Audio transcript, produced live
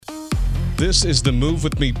This is the Move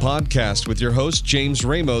With Me podcast with your host, James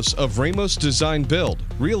Ramos of Ramos Design Build,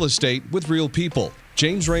 real estate with real people.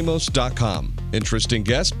 JamesRamos.com. Interesting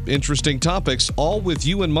guests, interesting topics, all with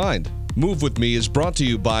you in mind. Move With Me is brought to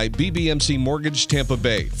you by BBMC Mortgage Tampa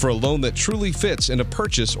Bay for a loan that truly fits in a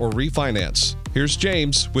purchase or refinance. Here's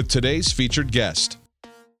James with today's featured guest.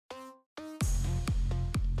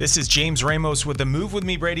 This is James Ramos with the Move With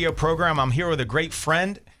Me radio program. I'm here with a great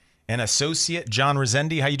friend and associate, John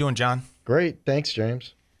Rezendi. How you doing, John? Great. Thanks,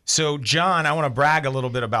 James. So, John, I want to brag a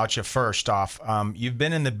little bit about you first off. You've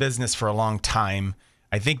been in the business for a long time.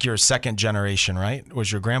 I think you're second generation, right?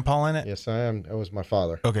 Was your grandpa in it? Yes, I am. That was my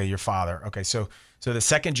father. Okay, your father. Okay, so the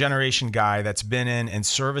second generation guy that's been in and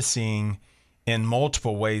servicing in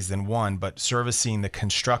multiple ways than one, but servicing the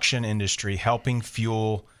construction industry, helping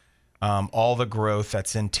fuel all the growth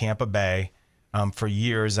that's in Tampa Bay for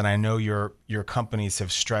years. And I know your companies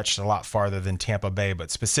have stretched a lot farther than Tampa Bay,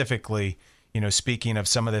 but specifically, speaking of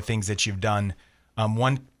some of the things that you've done,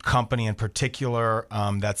 one company in particular,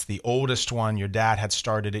 that's the oldest one. Your dad had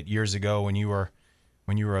started it years ago when you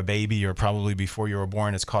were a baby, or probably before you were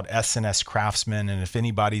born. It's called S&S Craftsman, and if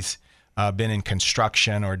anybody's been in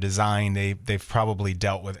construction or design, they've probably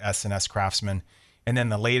dealt with S&S Craftsman. And then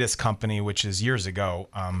the latest company, which is years ago,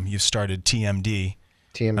 you started TMD.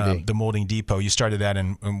 TMD. The Molding Depot. You started that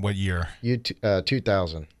in what year?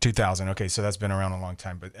 2000. 2000. Okay, so that's been around a long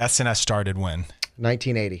time. But S&S started when?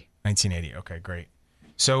 1980. 1980. Okay, great.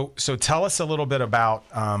 So tell us a little bit about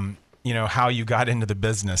how you got into the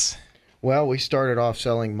business. Well, we started off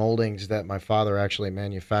selling moldings that my father actually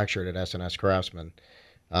manufactured at S&S Craftsman,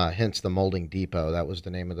 hence the Molding Depot. That was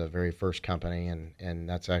the name of the very first company, and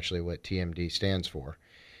that's actually what TMD stands for.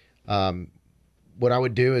 What I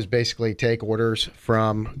would do is basically take orders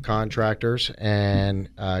from contractors and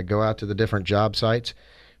go out to the different job sites,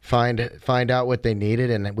 find out what they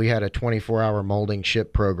needed, and we had a 24-hour molding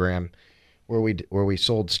ship program where we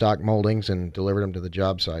sold stock moldings and delivered them to the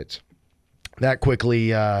job sites. That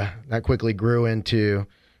quickly grew into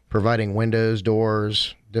providing windows,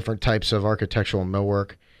 doors, different types of architectural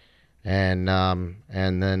millwork, and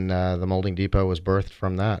then the Molding Depot was birthed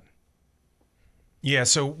from that. Yeah,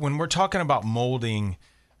 so when we're talking about molding,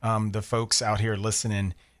 the folks out here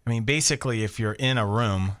listening, I mean, basically, if you're in a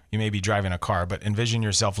room, you may be driving a car, but envision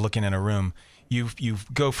yourself looking in a room. You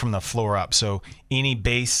go from the floor up. So any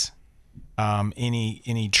base,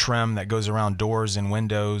 any trim that goes around doors and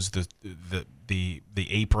windows, the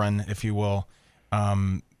apron, if you will,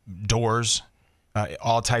 doors,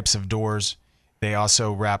 all types of doors. They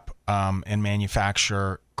also rep and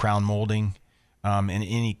manufacture crown molding. In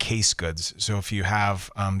any case goods. So if you have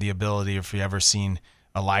the ability, if you ever seen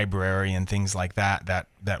a library and things like that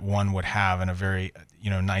one would have in a very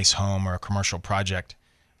nice home or a commercial project,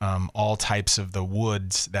 all types of the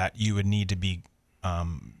woods that you would need to be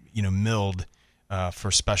milled for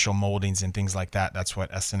special moldings and things like that. That's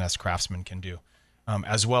what S&S Craftsman can do,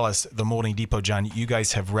 as well as the Molding Depot. John, you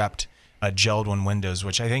guys have repped JELD-WEN windows,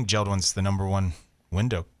 which I think JELD-WEN's the number one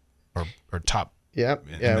window or top.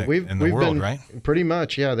 We've in the world, been, right? Pretty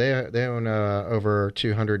much, yeah. They own over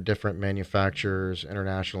 200 different manufacturers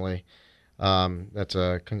internationally. That's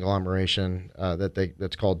a conglomeration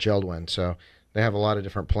that's called JELD-WEN. So they have a lot of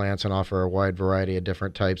different plants and offer a wide variety of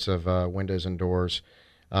different types of windows and doors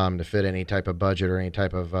to fit any type of budget or any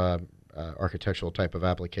type of architectural type of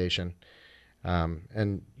application.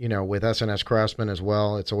 And with S&S Craftsman as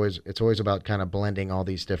well, it's always about kind of blending all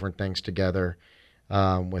these different things together.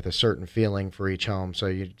 With a certain feeling for each home. So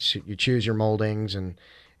you choose your moldings and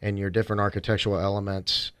your different architectural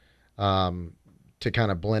elements to kind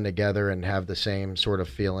of blend together and have the same sort of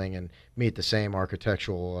feeling and meet the same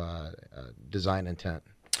architectural design intent.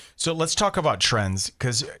 So let's talk about trends,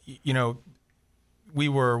 because, we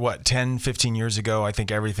were, 10, 15 years ago, I think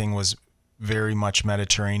everything was very much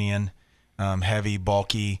Mediterranean, heavy,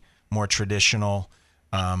 bulky, more traditional,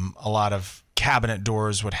 a lot of cabinet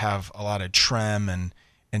doors would have a lot of trim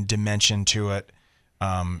and dimension to it.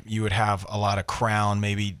 You would have a lot of crown,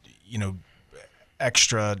 maybe,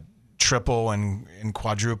 extra triple and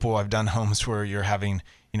quadruple. I've done homes where you're having,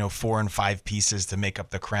 4 and 5 pieces to make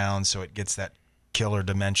up the crown, so it gets that killer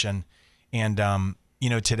dimension. And,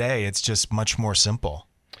 today it's just much more simple.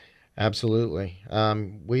 Absolutely.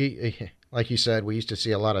 We, like you said, we used to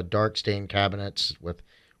see a lot of dark stained cabinets with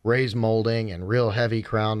raised molding and real heavy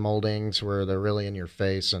crown moldings where they're really in your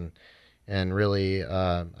face and really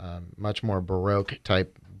much more Baroque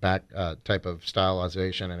type of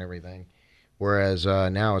stylization and everything. Whereas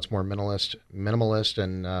now it's more minimalist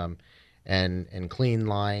and clean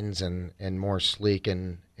lines and more sleek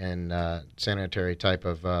and sanitary type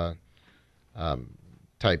of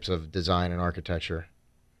types of design and architecture.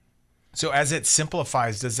 So as it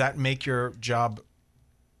simplifies, does that make your job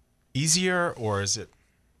easier, or is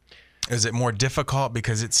it more difficult?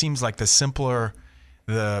 Because it seems like the simpler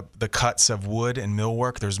the cuts of wood and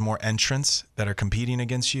millwork, there's more entrants that are competing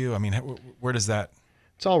against you. I mean, where does that?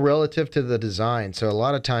 It's all relative to the design. So a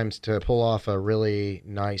lot of times to pull off a really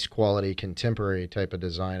nice quality contemporary type of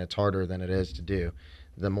design, it's harder than it is to do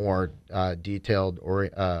the more detailed or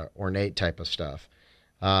ornate type of stuff.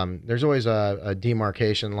 There's always a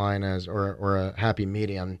demarcation line or a happy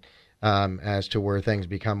medium as to where things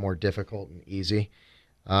become more difficult and easy.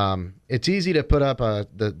 It's easy to put up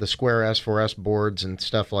the square S4S boards and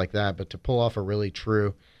stuff like that, but to pull off a really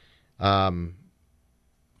true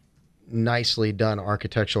nicely done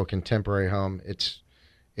architectural contemporary home,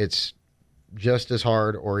 it's just as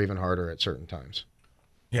hard or even harder at certain times.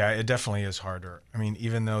 Yeah, it definitely is harder. I mean,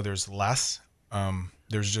 even though there's less,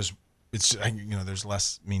 there's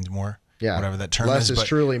less means more. Yeah, whatever that term less is. Less is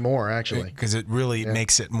truly more, actually, because it really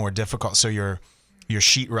makes it more difficult. So your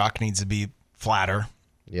sheetrock needs to be flatter.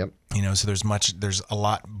 Yep. So there's a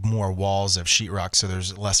lot more walls of sheetrock, so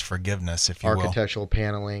there's less forgiveness, if you will. Architectural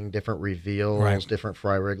paneling, different reveals, right. Different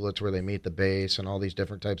fry riglets where they meet the base, and all these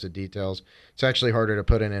different types of details. It's actually harder to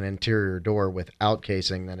put in an interior door without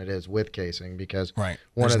casing than it is with casing, because right.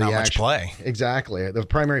 There's not much play. Exactly. The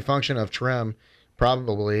primary function of trim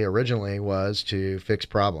probably originally was to fix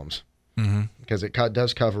problems, because it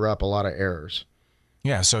does cover up a lot of errors.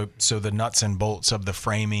 Yeah, so the nuts and bolts of the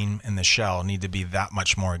framing and the shell need to be that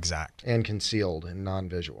much more exact and concealed and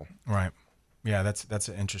non-visual. Right. Yeah, that's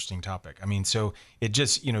an interesting topic. I mean, so it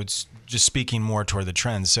just it's just speaking more toward the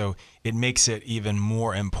trends. So it makes it even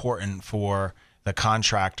more important for the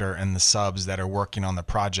contractor and the subs that are working on the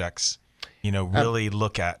projects, really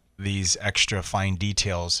look at these extra fine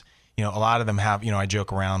details. A lot of them have, I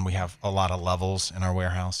joke around, we have a lot of levels in our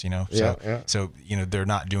warehouse, So they're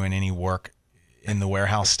not doing any work in the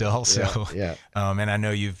warehouse still. So, and I know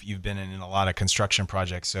you've been in a lot of construction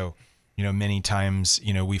projects. So, many times,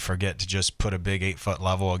 we forget to just put a big 8-foot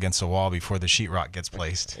level against the wall before the sheetrock gets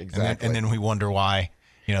placed. Exactly. And then we wonder why,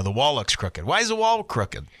 the wall looks crooked. Why is the wall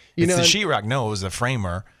crooked? It's the sheetrock. No, it was the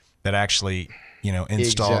framer that actually,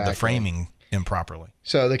 installed the framing improperly.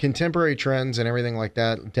 So the contemporary trends and everything like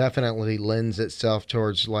that definitely lends itself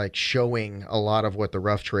towards like showing a lot of what the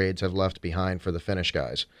rough trades have left behind for the finish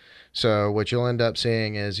guys. So what you'll end up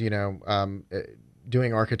seeing is,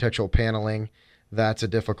 doing architectural paneling. That's a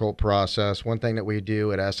difficult process. One thing that we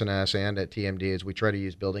do at S&S and at TMD is we try to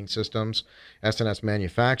use building systems. S&S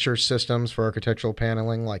manufactures systems for architectural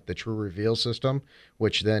paneling, like the True Reveal system,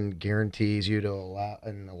 which then guarantees you to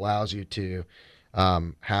allows you to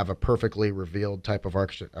have a perfectly revealed type of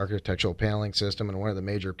architectural paneling system. And one of the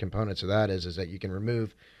major components of that is that you can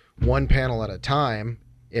remove one panel at a time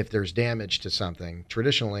if there's damage to something.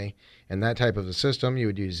 Traditionally, in that type of a system, you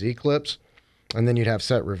would use Z-clips, and then you'd have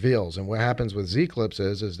set reveals. And what happens with Z-clips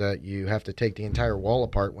is that you have to take the entire wall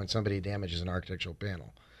apart when somebody damages an architectural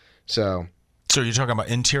panel. So you're talking about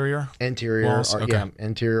interior walls? Okay.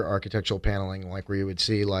 Interior architectural paneling, like where you would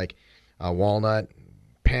see like a walnut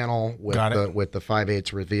panel with the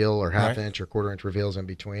 5/8 reveal or half-inch or quarter-inch reveals in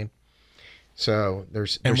between. So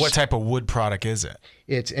there's what type of wood product is it?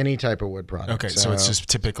 It's any type of wood product. Okay, so it's just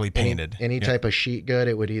typically painted. Any type of sheet good.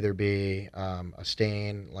 It would either be a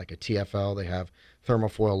stain, like a TFL. They have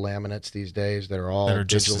thermofoil laminates these days that are all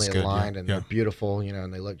digitally aligned and they're beautiful,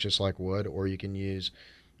 and they look just like wood. Or you can use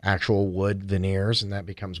actual wood veneers, and that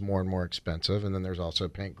becomes more and more expensive. And then there's also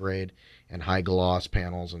paint grade and high gloss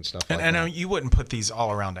panels and stuff like that. And you wouldn't put these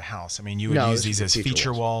all around a house. I mean, you would use these as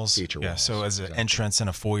feature walls. So as an entrance and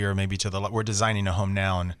a foyer, maybe we're designing a home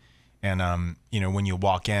now, and when you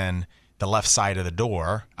walk in, the left side of the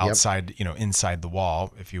door, outside, inside the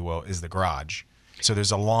wall, if you will, is the garage. So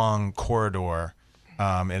there's a long corridor,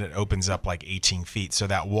 and it opens up like 18 feet. So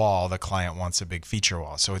that wall, the client wants a big feature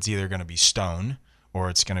wall. So it's either going to be stone, or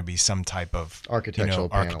it's going to be some type of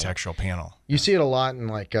architectural panel. You see it a lot in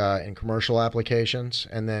in commercial applications,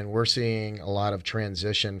 and then we're seeing a lot of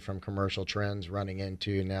transition from commercial trends running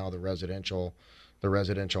into now the residential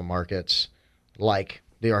markets, like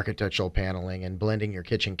the architectural paneling and blending your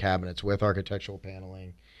kitchen cabinets with architectural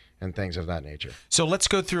paneling and things of that nature. So let's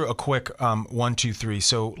go through a quick 1, 2, 3.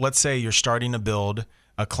 So let's say you're starting to build,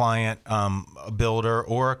 a client, a builder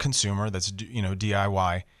or a consumer that's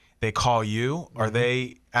DIY. they call you. Are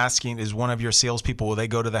they asking, is one of your salespeople, will they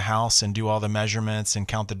go to the house and do all the measurements and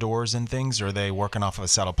count the doors and things, or are they working off of a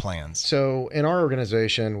set of plans? So in our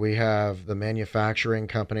organization, we have the manufacturing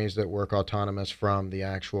companies that work autonomous from the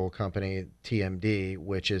actual company TMD,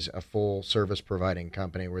 which is a full service providing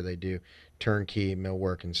company where they do turnkey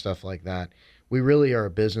millwork and stuff like that. We really are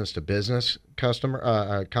a business to business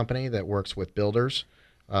company that works with builders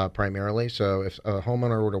primarily. So if a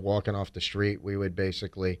homeowner were to walk in off the street, we would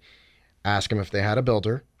basically ask them if they had a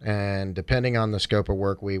builder, and depending on the scope of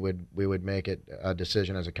work, we would make it a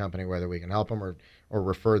decision as a company whether we can help them or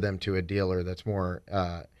refer them to a dealer that's more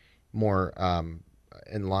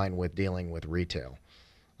in line with dealing with retail.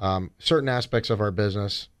 Certain aspects of our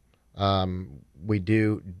business, we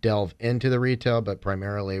do delve into the retail, but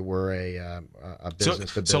primarily we're a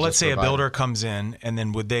business-to-business. So let's say provider. a builder comes in, and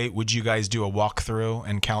then would you guys do a walkthrough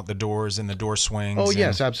and count the doors and the door swings? Oh,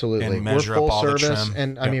 yes, absolutely. And measure we're full up all service, the trim.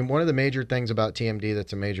 and I mean, one of the major things about TMD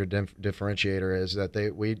that's a major differentiator is that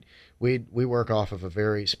we work off of a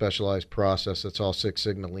very specialized process that's all Six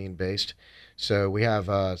Sigma Lean based. So we have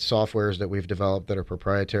softwares that we've developed that are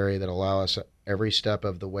proprietary that allow us every step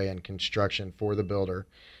of the way in construction for the builder.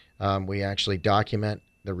 We actually document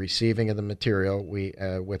the receiving of the material. We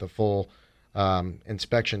with a full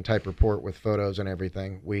inspection type report with photos and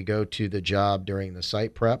everything. We go to the job during the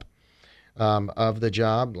site prep of the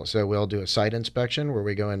job. So we'll do a site inspection where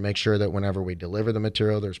we go and make sure that whenever we deliver the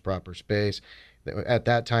material, there's proper space. At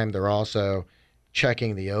that time, they're also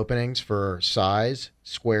checking the openings for size,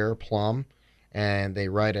 square, plumb, and they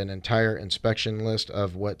write an entire inspection list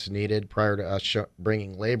of what's needed prior to us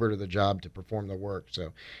bringing labor to the job to perform the work.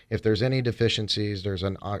 So if there's any deficiencies, there's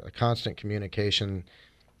a constant communication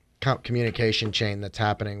chain that's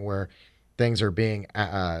happening where things are being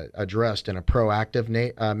addressed in a proactive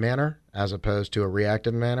manner as opposed to a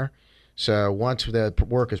reactive manner. So once the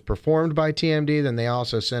work is performed by TMD, then they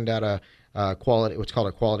also send out what's called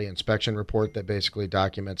a quality inspection report that basically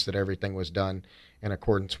documents that everything was done in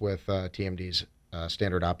accordance with TMD's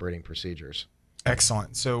standard operating procedures.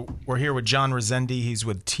 Excellent. So we're here with John Rezendi. He's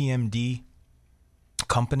with TMD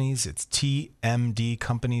Companies. It's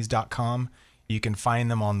tmdcompanies.com. You can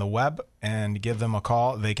find them on the web and give them a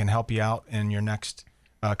call. They can help you out in your next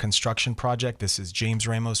construction project. This is James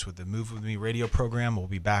Ramos with the Move With Me radio program. We'll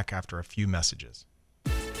be back after a few messages.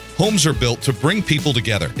 Homes are built to bring people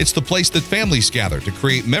together. It's the place that families gather to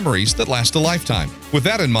create memories that last a lifetime. With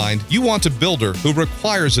that in mind, you want a builder who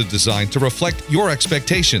requires a design to reflect your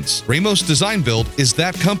expectations. Ramos Design Build is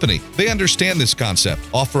that company. They understand this concept,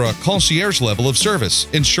 offer a concierge level of service,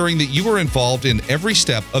 ensuring that you are involved in every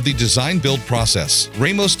step of the design build process.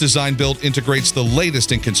 Ramos Design Build integrates the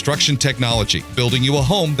latest in construction technology, building you a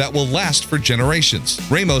home that will last for generations.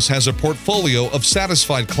 Ramos has a portfolio of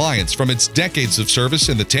satisfied clients from its decades of service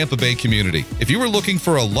in the Tampa Bay community. If you are looking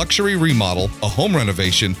for a luxury remodel, a home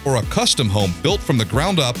renovation, or a custom home built from the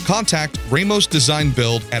ground up, contact Ramos Design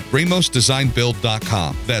Build at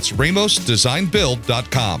ramosdesignbuild.com. That's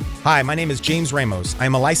ramosdesignbuild.com. Hi, my name is James Ramos. I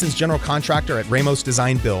am a licensed general contractor at Ramos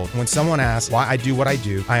Design Build. When someone asks why I do what I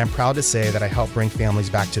do, I am proud to say that I help bring families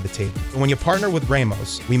back to the table. When you partner with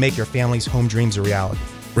Ramos, we make your family's home dreams a reality.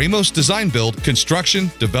 Ramos Design Build,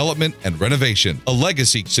 construction, development, and renovation. A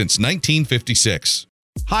legacy since 1956.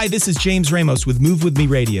 Hi, this is James Ramos with Move With Me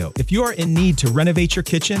Radio. If you are in need to renovate your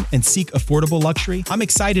kitchen and seek affordable luxury, I'm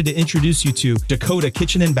excited to introduce you to Dakota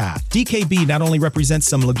Kitchen and Bath. DKB not only represents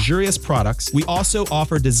some luxurious products, we also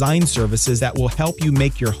offer design services that will help you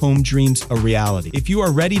make your home dreams a reality. If you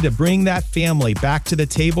are ready to bring that family back to the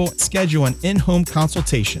table, schedule an in-home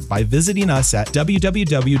consultation by visiting us at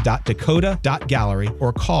www.dakota.gallery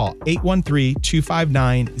or call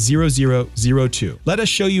 813-259-0002. Let us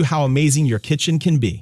show you how amazing your kitchen can be.